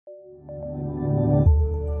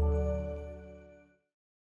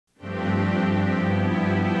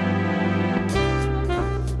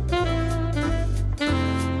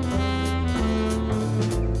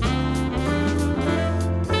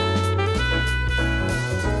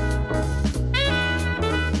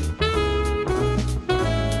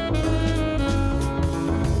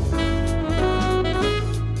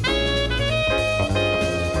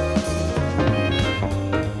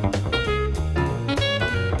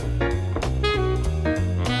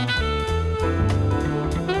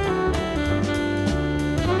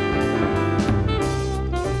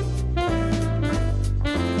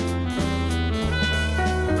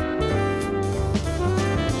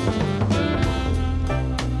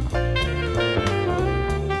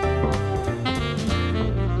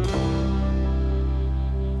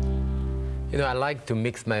know, I like to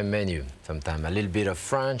mix my menu sometimes. A little bit of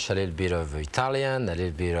French, a little bit of Italian, a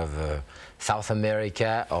little bit of South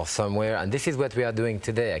America or somewhere. And this is what we are doing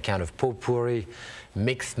today, a kind of potpourri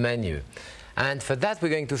mixed menu. And for that, we're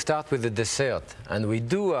going to start with the dessert. And we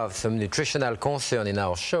do have some nutritional concern in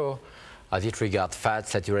our show as it regards fat,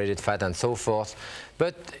 saturated fat, and so forth.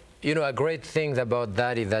 But you know, a great thing about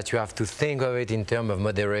that is that you have to think of it in terms of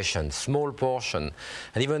moderation, small portion.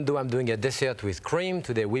 And even though I'm doing a dessert with cream,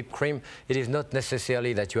 today whipped cream, it is not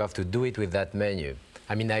necessarily that you have to do it with that menu.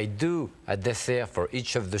 I mean, I do a dessert for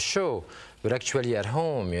each of the show, but actually at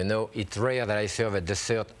home, you know, it's rare that I serve a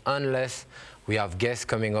dessert unless we have guests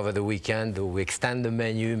coming over the weekend, or we extend the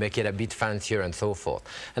menu, make it a bit fancier and so forth.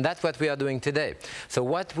 And that's what we are doing today. So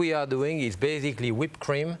what we are doing is basically whipped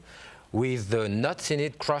cream with the nuts in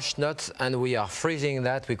it, crushed nuts, and we are freezing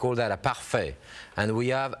that. We call that a parfait. And we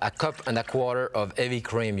have a cup and a quarter of heavy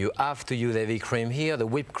cream. You have to use heavy cream here. The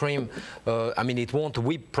whipped cream, I mean, it won't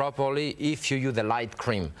whip properly if you use the light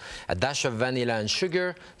cream. A dash of vanilla and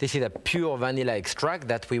sugar. This is a pure vanilla extract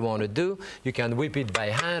that we want to do. You can whip it by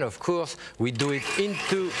hand, of course. We do it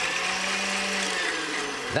into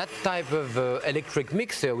that type of electric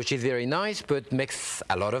mixer, which is very nice, but makes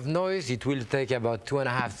a lot of noise. It will take about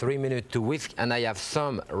 2.5 to 3 minutes to whisk, and I have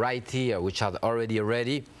some right here which are already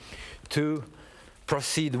ready to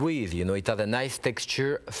proceed with. You know, it has a nice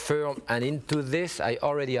texture, firm, and into this I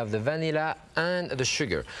already have the vanilla and the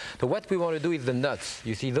sugar. So what we want to do is the nuts.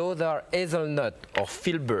 You see, those are hazelnut or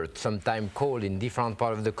filbert, sometimes called in different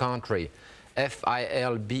parts of the country.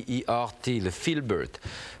 F-I-L-B-E-R-T, the filbert.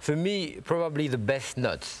 For me, probably the best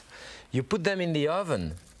nuts. You put them in the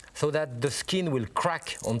oven so that the skin will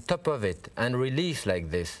crack on top of it and release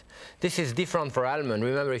like this. This is different for almond.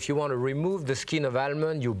 Remember, if you want to remove the skin of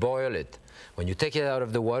almond, you boil it. When you take it out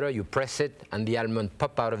of the water, you press it and the almond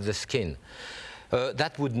pop out of the skin.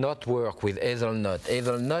 That would not work with hazelnut.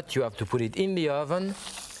 Hazelnut, you have to put it in the oven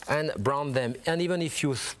and brown them. And even if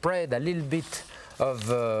you spread a little bit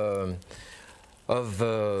of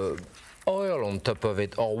oil on top of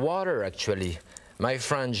it, or water actually. My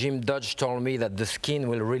friend Jim Dodge told me that the skin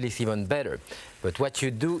will release even better. But what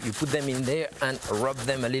you do, you put them in there and rub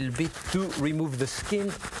them a little bit to remove the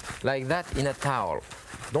skin like that in a towel.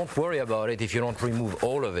 Don't worry about it if you don't remove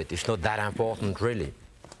all of it. It's not that important really.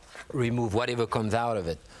 Remove whatever comes out of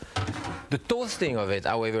it. The toasting of it,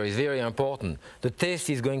 however, is very important. The taste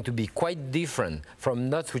is going to be quite different from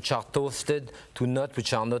nuts which are toasted to nuts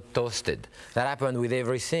which are not toasted. That happens with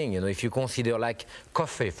everything. You know, if you consider like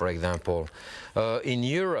coffee, for example. In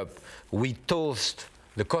Europe, we toast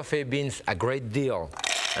the coffee beans a great deal.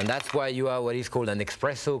 And that's why you have what is called an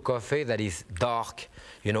espresso coffee that is dark,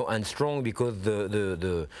 you know, and strong, because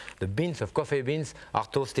the beans of coffee beans are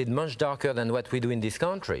toasted much darker than what we do in this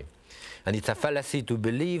country. And it's a fallacy to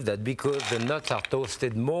believe that because the nuts are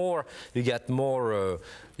toasted more, you get more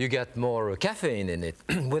caffeine in it.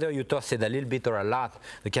 Whether you toast it a little bit or a lot,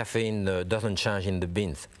 the caffeine doesn't change in the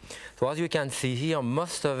beans. So as you can see here,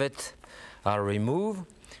 most of it are removed.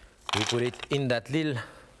 We put it in that little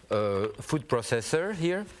food processor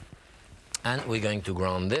here, and we're going to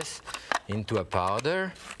ground this into a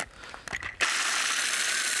powder.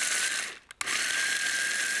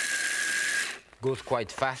 Goes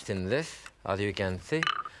quite fast in this, as you can see.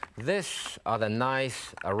 This are the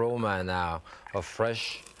nice aroma now of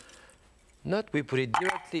fresh nut. We put it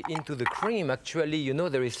directly into the cream. Actually, you know,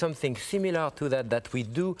 there is something similar to that we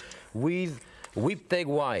do with whipped egg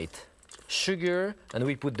white. Sugar, and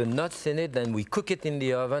we put the nuts in it, and we cook it in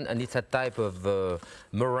the oven, and it's a type of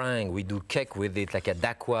meringue. We do cake with it, like a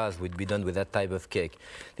dacquoise would be done with that type of cake.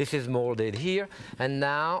 This is molded here, and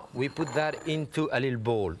now we put that into a little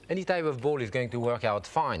bowl. Any type of bowl is going to work out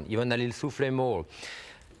fine, even a little souffle mold.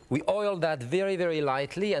 We oil that very, very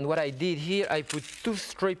lightly, and what I did here, I put 2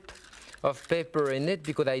 strips of paper in it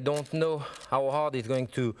because I don't know how hard it's going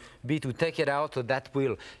to be to take it out, so that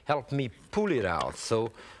will help me pull it out.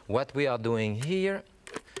 So what we are doing here,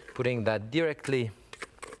 putting that directly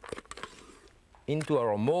into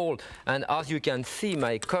our mold, and as you can see,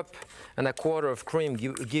 my cup and a quarter of cream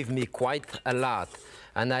give me quite a lot,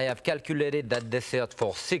 and I have calculated that dessert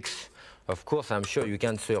for 6. Of course, I'm sure you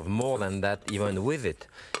can serve more than that even with it.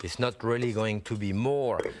 It's not really going to be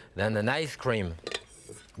more than an ice cream,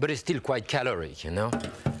 but it's still quite caloric, you know.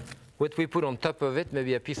 What we put on top of it,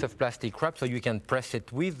 maybe a piece of plastic wrap, so you can press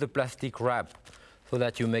it with the plastic wrap so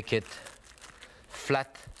that you make it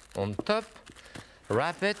flat on top.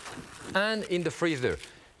 Wrap it, and in the freezer.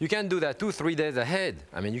 You can do that 2 or 3 days ahead.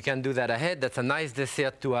 I mean, you can do that ahead. That's a nice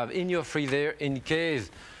dessert to have in your freezer in case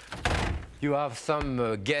you have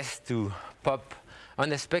some guests to pop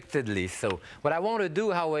unexpectedly. So what I want to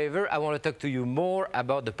do, however, I want to talk to you more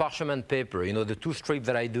about the parchment paper. You know, the 2 strips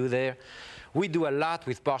that I do there. We do a lot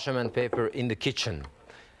with parchment paper in the kitchen.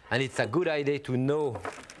 And it's a good idea to know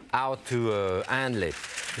how to handle it.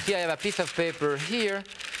 You see, I have a piece of paper here.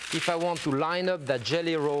 If I want to line up that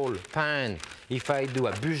jelly roll pan, if I do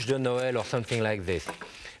a bûche de Noël or something like this,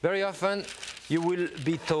 very often you will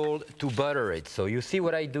be told to butter it. So you see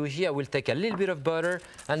what I do here, I will take a little bit of butter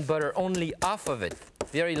and butter only half of it,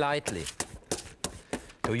 very lightly.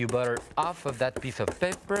 So you butter half of that piece of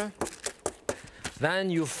paper, then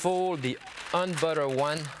you fold the unbuttered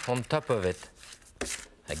one on top of it.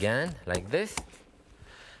 Again, like this.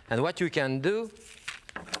 And what you can do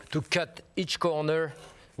to cut each corner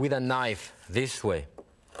with a knife this way.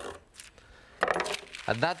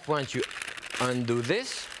 At that point, you undo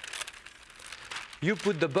this. You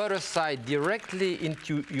put the butter side directly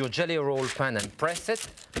into your jelly roll pan and press it.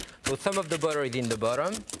 So some of the butter is in the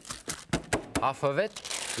bottom, half of it.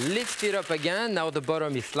 Lift it up again. Now the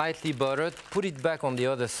bottom is slightly buttered. Put it back on the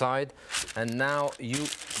other side. And now you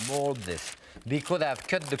mold this. Because I've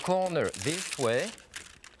cut the corner this way,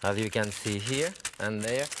 as you can see here and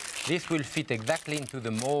there, this will fit exactly into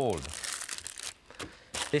the mold.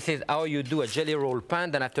 This is how you do a jelly roll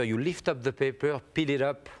pan. Then after you lift up the paper, peel it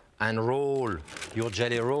up, and roll your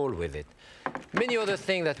jelly roll with it. Many other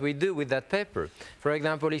things that we do with that paper. For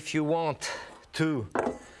example, if you want to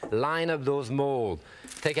line up those molds,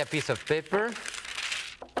 take a piece of paper.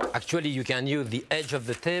 Actually, you can use the edge of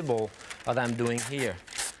the table, as I'm doing here,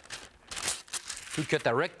 to cut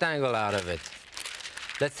a rectangle out of it.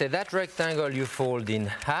 Let's say that rectangle you fold in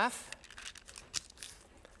half,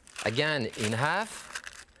 again in half,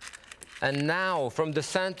 and now from the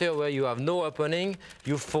center where you have no opening,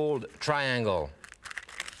 you fold triangle.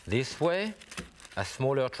 This way, a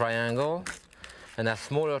smaller triangle, and a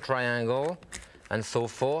smaller triangle, and so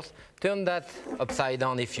forth. Turn that upside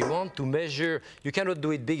down if you want to measure. You cannot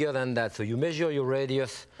do it bigger than that, so you measure your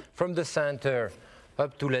radius from the center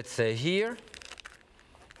up to, let's say, here.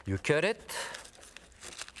 You cut it,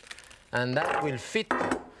 and that will fit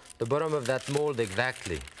the bottom of that mold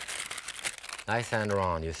exactly. Nice and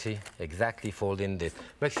round, you see, exactly folding this.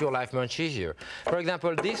 Makes your life much easier. For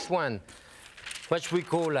example, this one, what we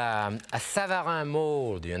call a Savarin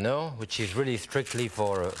mold, you know, which is really strictly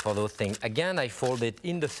for those things. Again, I fold it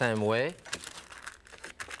in the same way.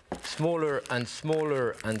 Smaller and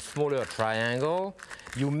smaller and smaller triangle.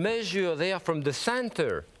 You measure there from the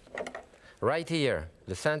center, right here.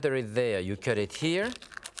 The center is there. You cut it here.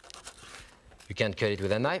 You can cut it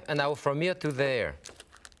with a knife. And now from here to there.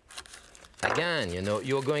 Again, you know,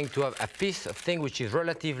 you're going to have a piece of thing which is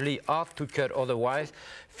relatively hard to cut otherwise,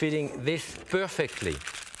 fitting this perfectly.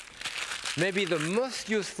 Maybe the most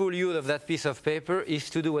useful use of that piece of paper is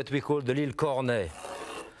to do what we call the little cornet.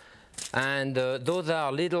 And those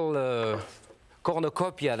are little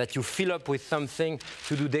cornucopia that you fill up with something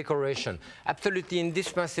to do decoration. Absolutely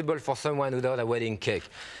indispensable for someone who does a wedding cake.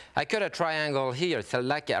 I cut a triangle here. It's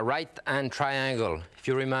like a right-hand triangle. If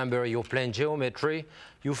you remember your plane geometry,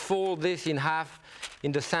 you fold this in half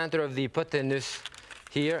in the center of the hypotenuse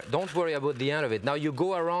here. Don't worry about the end of it. Now you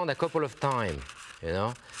go around a couple of times, you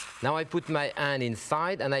know. Now I put my hand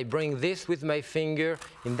inside and I bring this with my finger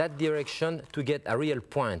in that direction to get a real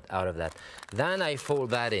point out of that. Then I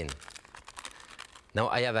fold that in. Now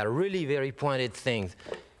I have a really very pointed thing.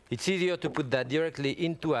 It's easier to put that directly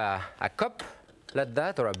into a cup like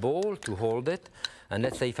that, or a bowl to hold it. And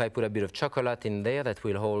let's say if I put a bit of chocolate in there, that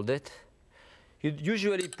will hold it. You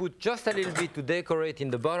usually put just a little bit to decorate in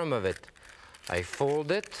the bottom of it. I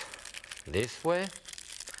fold it this way,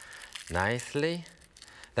 nicely.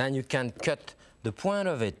 Then you can cut the point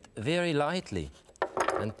of it very lightly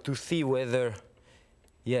and to see whether,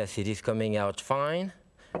 yes, it is coming out fine.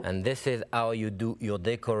 And this is how you do your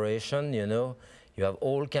decoration, you know. You have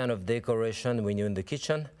all kind of decoration when you're in the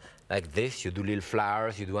kitchen. Like this, you do little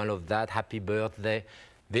flowers, you do all of that, happy birthday,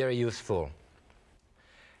 very useful.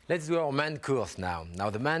 Let's do our main course now. Now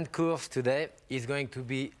the main course today is going to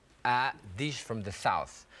be a dish from the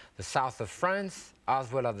south of France,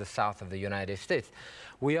 as well as the south of the United States.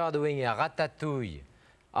 We are doing a ratatouille,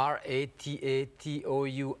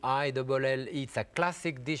 R-A-T-A-T-O-U-I-L-L-E. It's a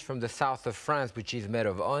classic dish from the south of France, which is made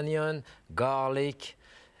of onion, garlic,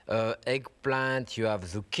 eggplant, you have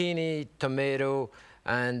zucchini, tomato,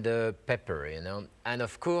 and pepper, you know. And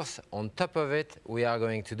of course, on top of it, we are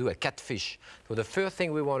going to do a catfish. So the first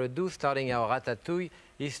thing we want to do, starting our ratatouille,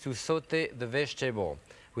 is to saute the vegetable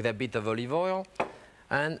with a bit of olive oil.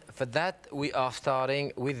 And for that, we are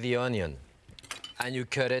starting with the onion. And you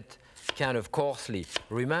cut it kind of coarsely.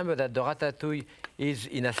 Remember that the ratatouille is,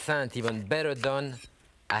 in a sense, even better done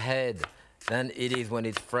ahead than it is when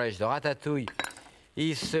it's fresh. The ratatouille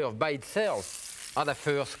is served by itself at the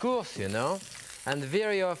first course, you know. And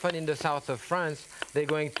very often in the south of France, they're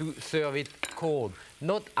going to serve it cold.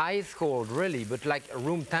 Not ice cold, really, but like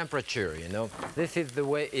room temperature, you know. This is the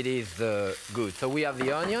way it is good. So we have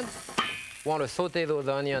the onions. Want to saute those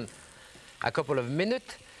onions a couple of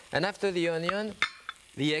minutes. And after the onion,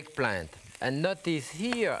 the eggplant. And notice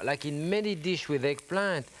here, like in many dishes with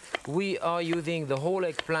eggplant, we are using the whole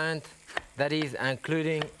eggplant, that is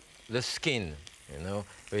including the skin, you know.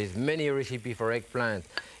 There is many recipes for eggplant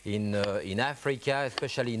in Africa,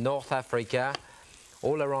 especially North Africa,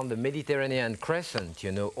 all around the Mediterranean crescent,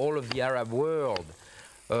 you know, all of the Arab world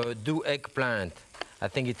do eggplant. I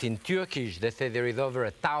think it's in Turkish, they say there is over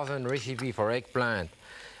 1,000 recipes for eggplant.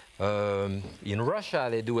 In Russia,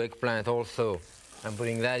 they do eggplant also. I'm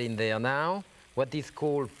putting that in there now. What is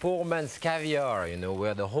called poor man's caviar, you know,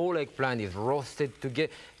 where the whole eggplant is roasted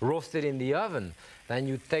in the oven. Then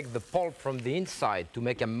you take the pulp from the inside to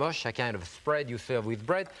make a mush, a kind of spread you serve with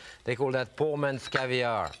bread. They call that poor man's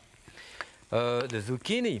caviar. The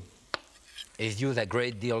zucchini is used a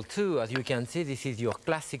great deal too. As you can see, this is your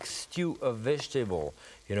classic stew of vegetable.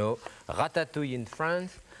 You know, ratatouille in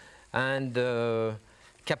France and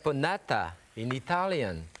caponata in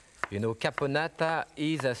Italian. You know, caponata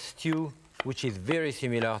is a stew which is very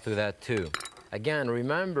similar to that too. Again,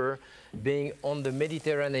 remember, being on the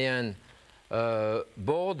Mediterranean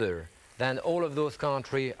border, then all of those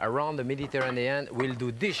countries around the Mediterranean will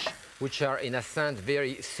do dishes which are in a sense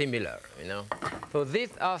very similar, you know. So this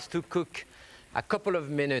has to cook a couple of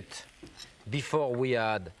minutes before we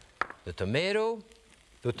add the tomato.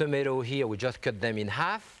 The tomato here, we just cut them in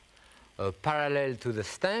half, parallel to the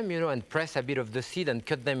stem, you know, and press a bit of the seed and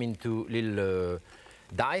cut them into little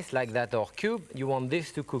dice like that or cube. You want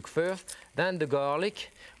this to cook first. Then the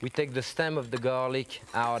garlic, we take the stem of the garlic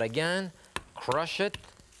out again, crush it,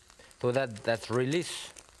 so that's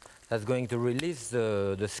going to release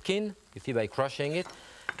the skin, you see, by crushing it.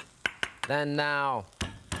 Then now,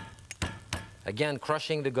 again,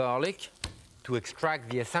 crushing the garlic to extract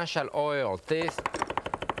the essential oil taste,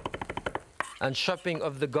 and chopping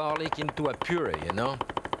of the garlic into a puree, you know.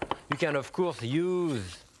 You can, of course,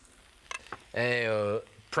 use a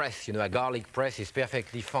press, you know, a garlic press is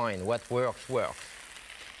perfectly fine. What works, works.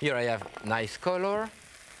 Here I have nice color,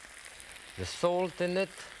 the salt in it,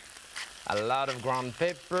 a lot of ground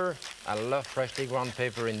pepper. I love freshly ground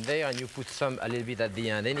pepper in there, and you put some a little bit at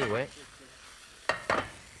the end anyway.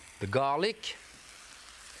 The garlic.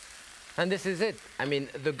 And this is it. I mean,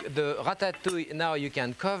 the ratatouille, now you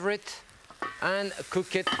can cover it and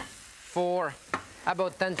cook it for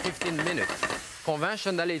about 10-15 minutes.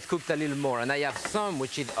 Conventionally, it's cooked a little more, and I have some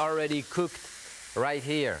which is already cooked right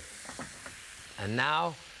here. And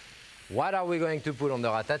now, what are we going to put on the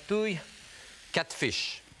ratatouille?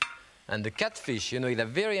 Catfish. And the catfish, you know, is a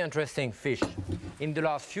very interesting fish. In the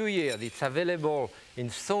last few years, it's available in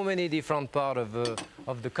so many different parts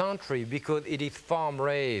of the country because it is farm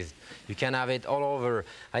raised. You can have it all over.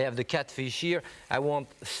 I have the catfish here. I want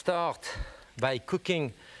to start by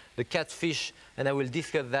cooking the catfish, and I will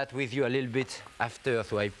discuss that with you a little bit after.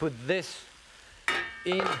 So I put this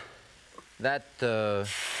in that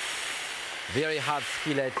very hot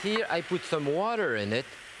skillet here. I put some water in it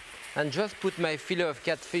and just put my fillet of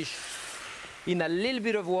catfish in a little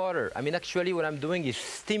bit of water. I mean, actually what I'm doing is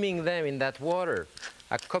steaming them in that water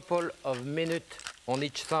a couple of minutes on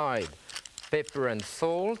each side. Pepper and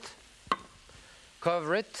salt,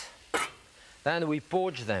 cover it, then we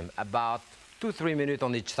poach them about 2-3 minutes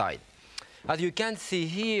on each side. As you can see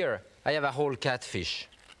here, I have a whole catfish.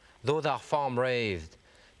 Those are farm raised.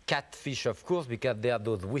 Catfish, of course, because they have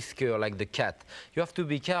those whiskers like the cat. You have to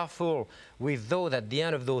be careful with those. At the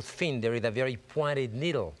end of those fins, there is a very pointed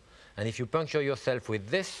needle. And if you puncture yourself with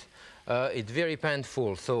this, it's very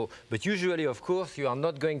painful. So, but usually, of course, you are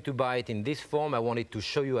not going to buy it in this form. I wanted to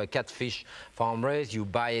show you a catfish farm raised. You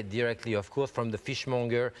buy it directly, of course, from the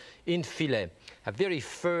fishmonger in fillet. A very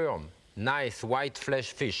firm, nice white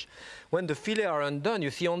flesh fish. When the fillet are undone, you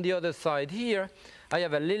see on the other side here, I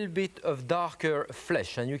have a little bit of darker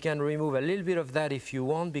flesh, and you can remove a little bit of that if you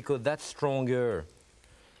want, because that's stronger,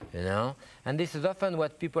 you know. And this is often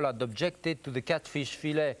what people are objected to the catfish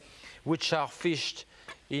fillet, which are fished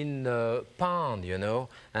in pond, you know,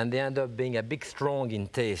 and they end up being a bit strong in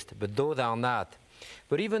taste, but those are not.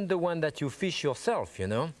 But even the one that you fish yourself, you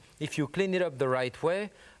know, if you clean it up the right way,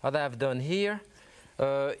 as I've done here,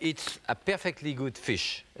 It's a perfectly good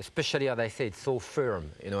fish, especially as I say, it's so firm,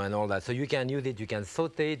 you know, and all that. So you can use it, you can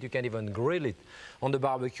saute it, you can even grill it on the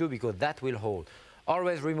barbecue because that will hold.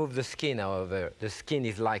 Always remove the skin, however. The skin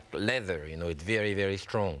is like leather, you know, it's very, very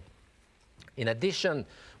strong. In addition,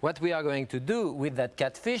 what we are going to do with that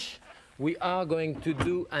catfish, we are going to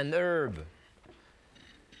do an herb.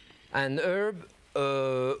 An herb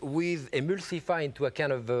with emulsify into a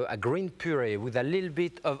kind of a green puree with a little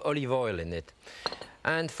bit of olive oil in it.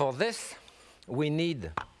 And for this, we need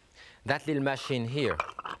that little machine here.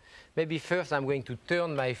 Maybe first I'm going to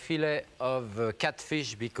turn my fillet of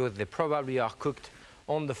catfish because they probably are cooked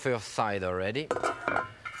on the first side already.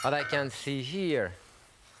 What I can see here,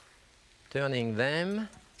 turning them,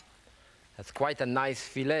 that's quite a nice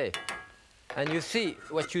fillet. And you see,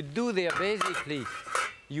 what you do there basically,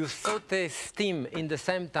 you saute steam in the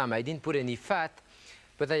same time. I didn't put any fat,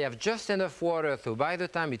 but I have just enough water, so by the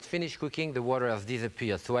time it's finished cooking, the water has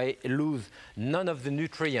disappeared. So I lose none of the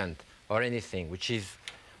nutrient or anything, which is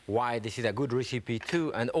why this is a good recipe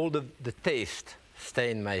too, and all the taste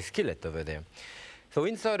stay in my skillet over there. So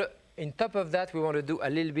in top of that, we want to do a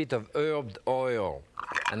little bit of herbed oil.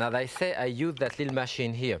 And as I say, I use that little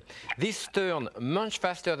machine here. This turns much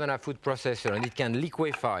faster than a food processor, and it can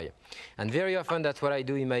liquefy. And very often, that's what I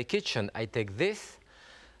do in my kitchen. I take this,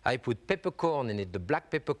 I put peppercorn in it, the black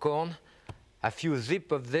peppercorn, a few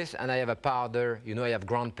zip of this, and I have a powder. You know, I have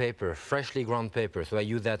ground pepper, freshly ground pepper, so I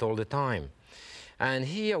use that all the time. And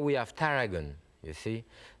here we have tarragon, you see.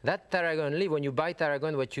 That tarragon leaf, when you buy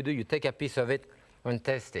tarragon, what you do, you take a piece of it and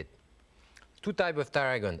taste it. Two types of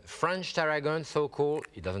tarragon. French tarragon, so-called,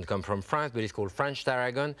 it doesn't come from France, but it's called French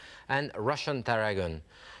tarragon, and Russian tarragon.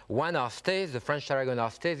 One has taste, the French tarragon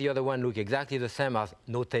has taste, the other one look exactly the same, as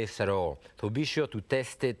no taste at all. So be sure to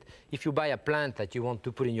test it if you buy a plant that you want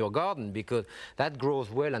to put in your garden, because that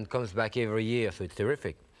grows well and comes back every year, so it's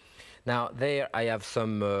terrific. Now there I have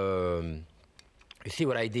some, you see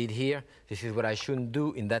what I did here? This is what I shouldn't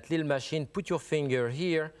do in that little machine. Put your finger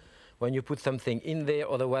here when you put something in there,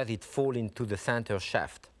 otherwise it falls into the center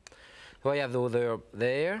shaft. So I have those herbs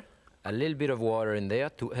there, a little bit of water in there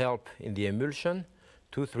to help in the emulsion,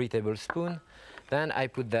 2-3 tablespoons. Then I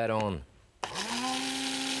put that on.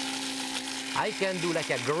 I can do like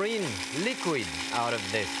a green liquid out of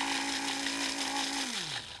this.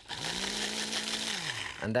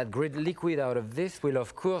 And that green liquid out of this will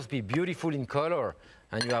of course be beautiful in color,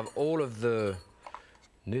 and you have all of the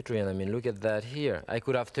nutrient. I mean, look at that here. I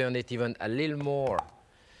could have turned it even a little more.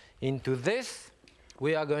 Into this,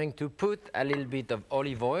 we are going to put a little bit of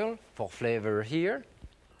olive oil for flavor here.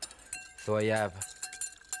 So I have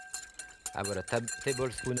about a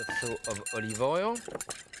tablespoon of olive oil,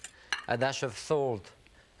 a dash of salt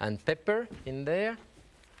and pepper in there.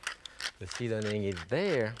 The seasoning is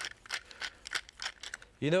there.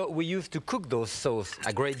 You know, we used to cook those sauces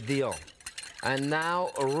a great deal. And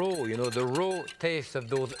now raw, you know, the raw taste of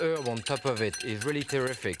those herbs on top of it is really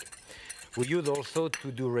terrific. We use also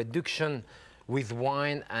to do reduction with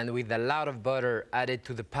wine and with a lot of butter added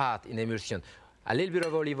to the pot in emulsion. A little bit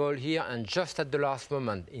of olive oil here, and just at the last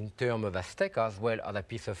moment, in terms of a steak as well as a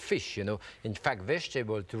piece of fish, you know. In fact,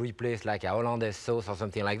 vegetable to replace like a Hollandaise sauce or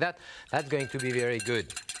something like that, that's going to be very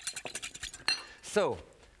good. So,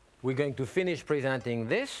 we're going to finish presenting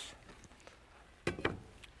this.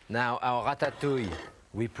 Now our ratatouille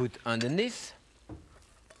we put underneath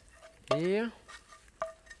here.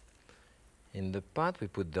 In the pot we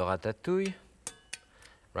put the ratatouille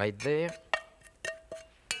right there.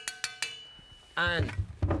 And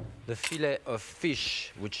the fillet of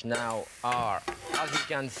fish, which now are, as you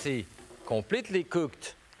can see, completely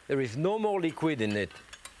cooked. There is no more liquid in it.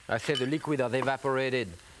 I say the liquid has evaporated.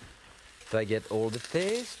 So I get all the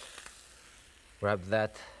taste. Grab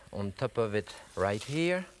that on top of it right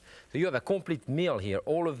here. So you have a complete meal here,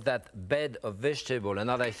 all of that bed of vegetable. And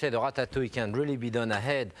as I said, the ratatouille can really be done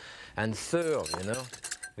ahead and served, you know,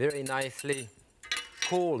 very nicely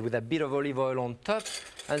cold with a bit of olive oil on top,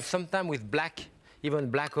 and sometimes with black, even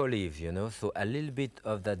black olives, you know. So a little bit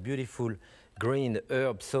of that beautiful green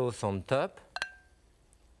herb sauce on top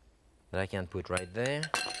that I can put right there.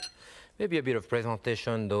 Maybe a bit of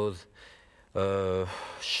presentation, those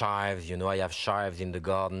chives, you know, I have chives in the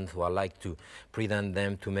garden, so I like to present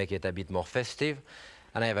them to make it a bit more festive.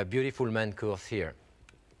 And I have a beautiful main course here.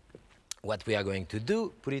 What we are going to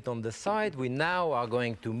do, put it on the side. We now are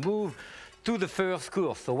going to move to the first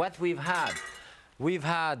course. So what we've had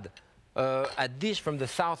a dish from the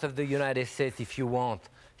south of the United States, if you want,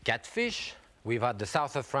 catfish. We've had the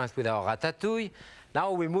south of France with our ratatouille.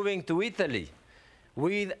 Now we're moving to Italy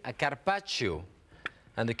with a carpaccio.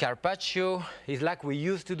 And the carpaccio is like we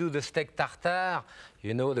used to do the steak tartare,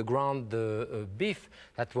 you know, the ground beef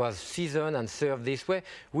that was seasoned and served this way.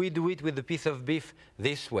 We do it with the piece of beef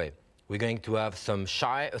this way. We're going to have some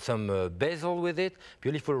basil with it,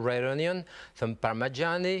 beautiful red onion, some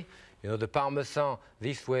parmigiani, you know, the parmesan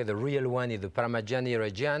this way, the real one is the parmigiani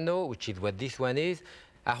reggiano, which is what this one is,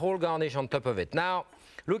 a whole garnish on top of it. Now,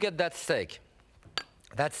 look at that steak.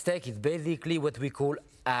 That steak is basically what we call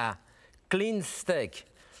a clean steak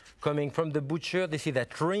coming from the butcher. This is a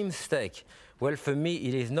trim steak. Well, for me,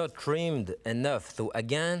 it is not trimmed enough. So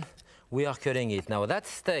again, we are cutting it. Now, that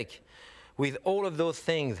steak, with all of those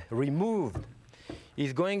things removed,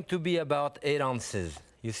 is going to be about 8 ounces.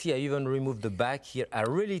 You see, I even removed the back here. I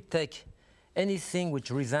really take anything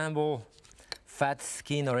which resembles fat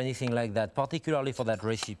skin or anything like that, particularly for that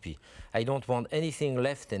recipe. I don't want anything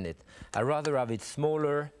left in it. I'd rather have it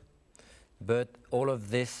smaller, but all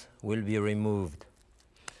of this will be removed.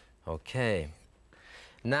 Okay.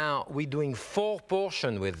 Now, we're doing 4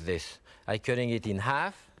 portions with this. I'm cutting it in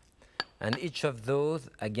half, and each of those,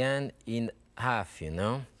 again, in half, you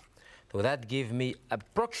know. So that gives me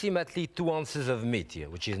approximately 2 ounces of meat here,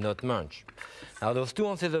 which is not much. Now, those 2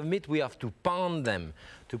 ounces of meat, we have to pound them,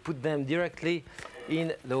 to put them directly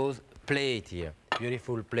in those plates here,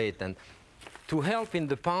 beautiful plate. And to help in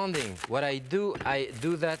the pounding, what I do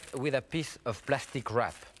that with a piece of plastic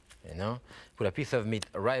wrap, you know, put a piece of meat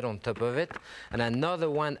right on top of it, and another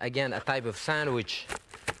one, again, a type of sandwich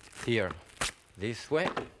here, this way.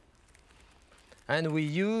 And we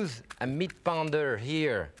use a meat pounder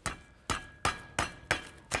here.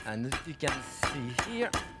 And you can see here,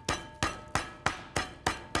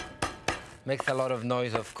 makes a lot of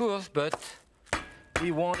noise, of course, but we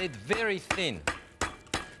want it very thin.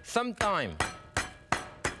 Sometimes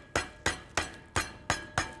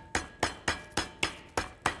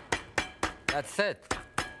that's it.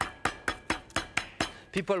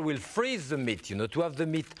 People will freeze the meat, you know, to have the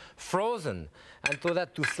meat frozen, and so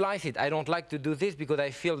that to slice it. I don't like to do this because I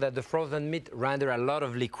feel that the frozen meat renders a lot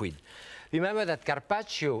of liquid. Remember that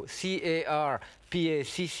carpaccio, C-A-R-P-A-C-C-I-O,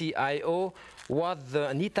 was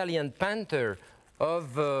an Italian painter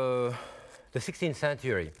of the 16th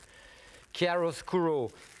century, chiaroscuro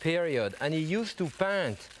period, and he used to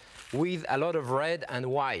paint with a lot of red and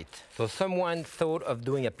white. So someone thought of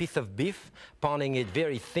doing a piece of beef, pounding it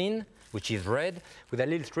very thin, which is red, with a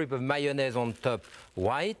little strip of mayonnaise on top,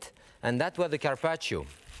 white, and that was the carpaccio.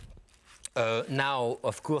 Now,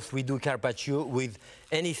 of course, we do carpaccio with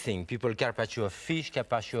anything. People carpaccio of fish,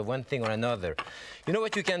 carpaccio of one thing or another. You know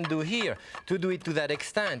what you can do here to do it to that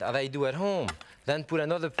extent, as I do at home? Then put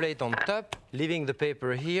another plate on top, leaving the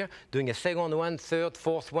paper here, doing a second one, third,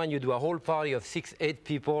 fourth one. You do a whole party of 6, 8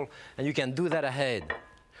 people, and you can do that ahead.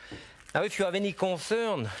 Now, if you have any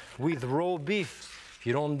concern with raw beef, if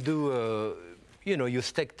you don't do, you know, your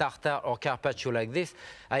steak tartare or carpaccio like this,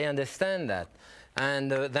 I understand that.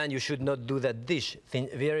 And then you should not do that dish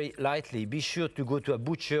very lightly. Be sure to go to a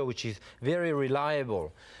butcher, which is very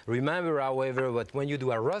reliable. Remember, however, that when you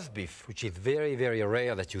do a roast beef, which is very, very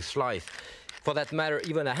rare that you slice, for that matter,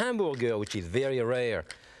 even a hamburger, which is very rare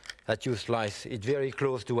that you slice, it's very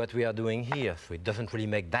close to what we are doing here, so it doesn't really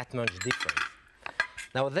make that much difference.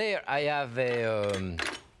 Now there I have a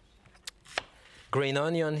green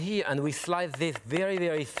onion here, and we slice this very,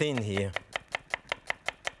 very thin here.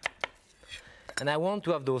 And I want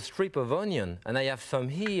to have those strips of onion, and I have some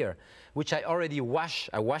here, which I already wash.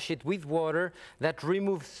 I wash it with water that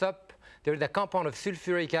removes up. There is a compound of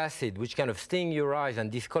sulfuric acid, which kind of sting your eyes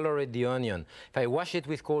and discolorate the onion. If I wash it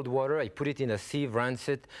with cold water, I put it in a sieve, rinse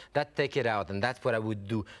it, that take it out, and that's what I would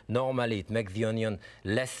do normally. It makes the onion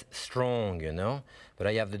less strong, you know. But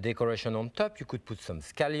I have the decoration on top. You could put some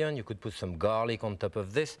scallion, you could put some garlic on top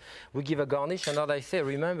of this. We give a garnish, and as I say,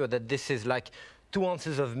 remember that this is like 2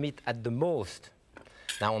 ounces of meat at the most.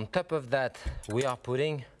 Now on top of that, we are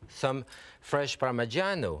putting some fresh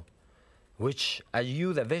Parmigiano, which I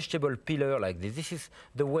use a vegetable peeler like this. This is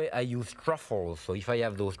the way I use truffles. So if I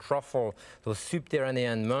have those truffles, those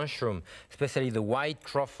subterranean mushrooms, especially the white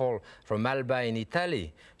truffle from Alba in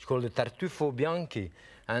Italy, it's called the tartufo bianchi,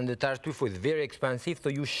 and the tartufo is very expensive, so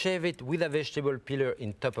you shave it with a vegetable peeler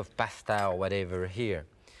in top of pasta or whatever here.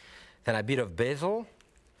 Then a bit of basil.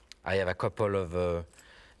 I have a couple of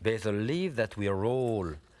basil leaves that we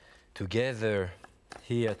roll together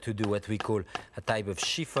here to do what we call a type of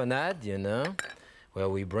chiffonade, you know, where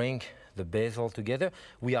we bring the basil together.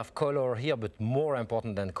 We have color here, but more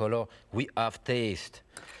important than color, we have taste.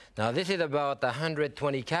 Now this is about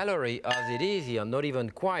 120 calories as it is here, not even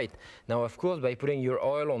quite. Now of course by putting your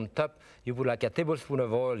oil on top, you put like a tablespoon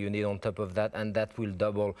of oil you need on top of that, and that will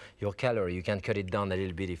double your calorie. You can cut it down a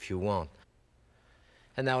little bit if you want.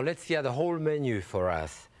 And now let's see the whole menu for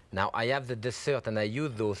us. Now I have the dessert and I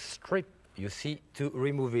use those strips, you see, to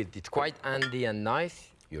remove it. It's quite handy and nice.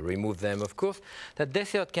 You remove them, of course. The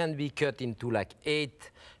dessert can be cut into like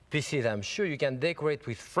 8 pieces. I'm sure you can decorate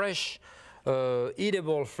with fresh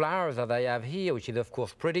eatable flowers that I have here, which is of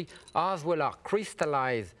course pretty, as well as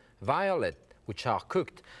crystallized violet, which are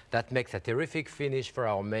cooked. That makes a terrific finish for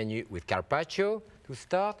our menu with carpaccio to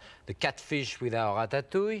start, the catfish with our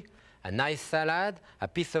ratatouille, a nice salad, a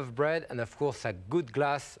piece of bread, and of course a good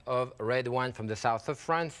glass of red wine from the south of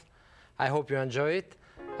France. I hope you enjoy it.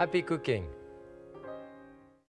 Happy cooking!